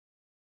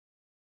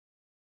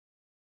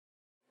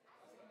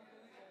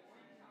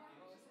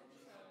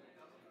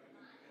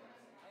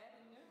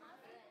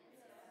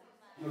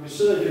Når vi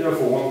sidder i det her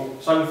forum,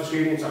 så har vi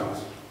forskellige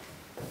interesser.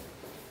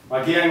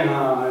 Regeringen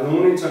har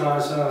nogle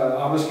interesser,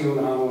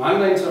 arbejdsgiverne har nogle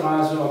andre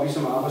interesser, og vi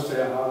som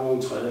arbejdstager har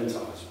nogle tredje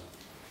interesser.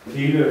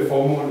 Hele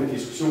formålet med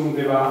diskussionen,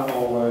 det var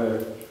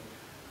at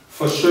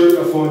forsøge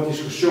at få en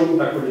diskussion,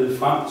 der kunne lede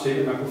frem til,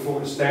 at man kunne få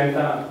en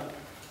standard,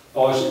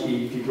 også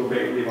i de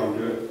globale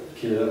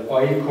leverandørkæder,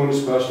 og ikke kun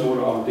et spørgsmål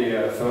om det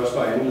er første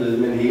og anden led,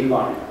 men hele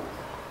vejen.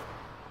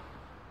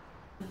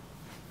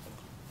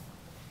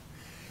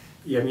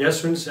 Jamen, jeg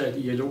synes, at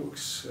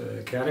ILO's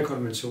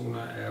kernekonventioner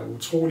er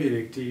utrolig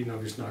vigtige, når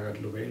vi snakker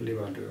globale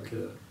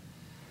leverandørkæder.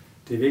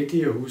 Det er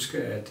vigtigt at huske,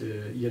 at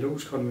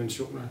ILO's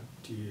konventioner,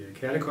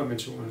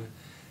 kernekonventionerne,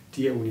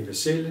 de er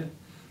universelle,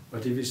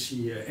 og det vil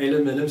sige, at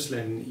alle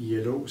medlemslande i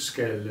ILO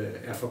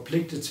er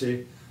forpligtet til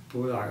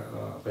både at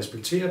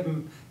respektere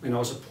dem, men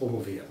også at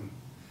promovere dem.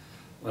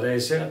 Og der er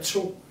især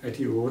 2 af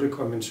de 8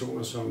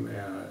 konventioner, som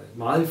er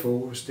meget i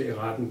fokus. Det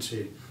er retten til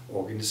at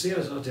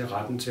organisere sig, og det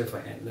er retten til at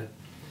forhandle.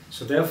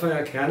 Så derfor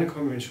er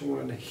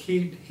kernekonventionerne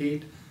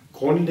helt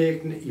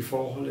grundlæggende i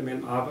forholdet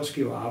mellem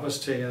arbejdsgiver og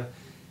arbejdstager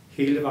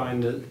hele vejen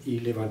ned i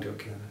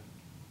leverandørkæderne.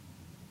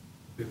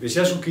 Hvis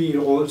jeg skulle give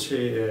et råd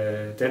til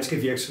danske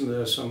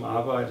virksomheder, som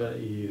arbejder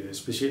i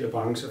specielle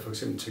brancher,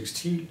 f.eks.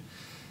 tekstil,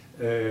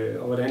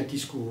 og hvordan de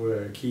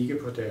skulle kigge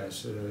på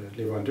deres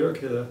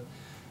leverandørkæder,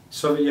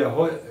 så vil jeg i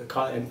høj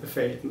grad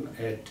anbefale dem,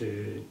 at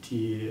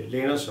de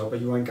læner sig op af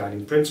UN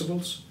Guiding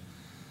Principles.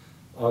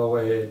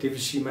 Og det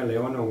vil sige, at man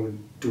laver nogle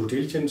due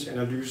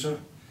diligence-analyser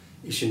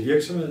i sin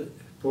virksomhed,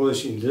 både i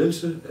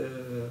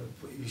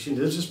sine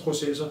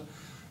ledelsesprocesser,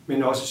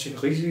 men også i sine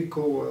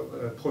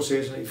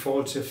risikoprocesser i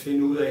forhold til at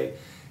finde ud af,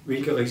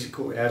 hvilke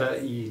risiko er der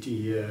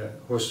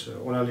hos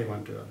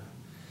underleverandørerne.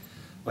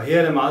 Og her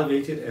er det meget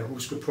vigtigt at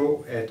huske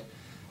på, at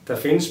der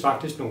findes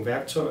faktisk nogle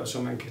værktøjer,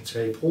 som man kan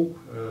tage i brug.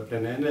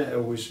 Blandt andet er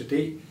OECD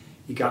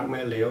i gang med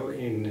at lave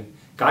en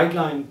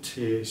guideline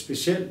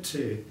specielt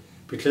til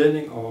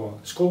beklædning og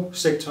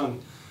skosektoren,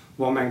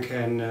 hvor man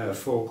kan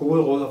få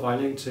gode råd og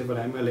vejledning til,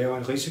 hvordan man laver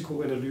en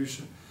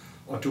risikoanalyse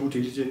og due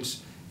diligence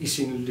i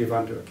sine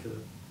leverandørkæder.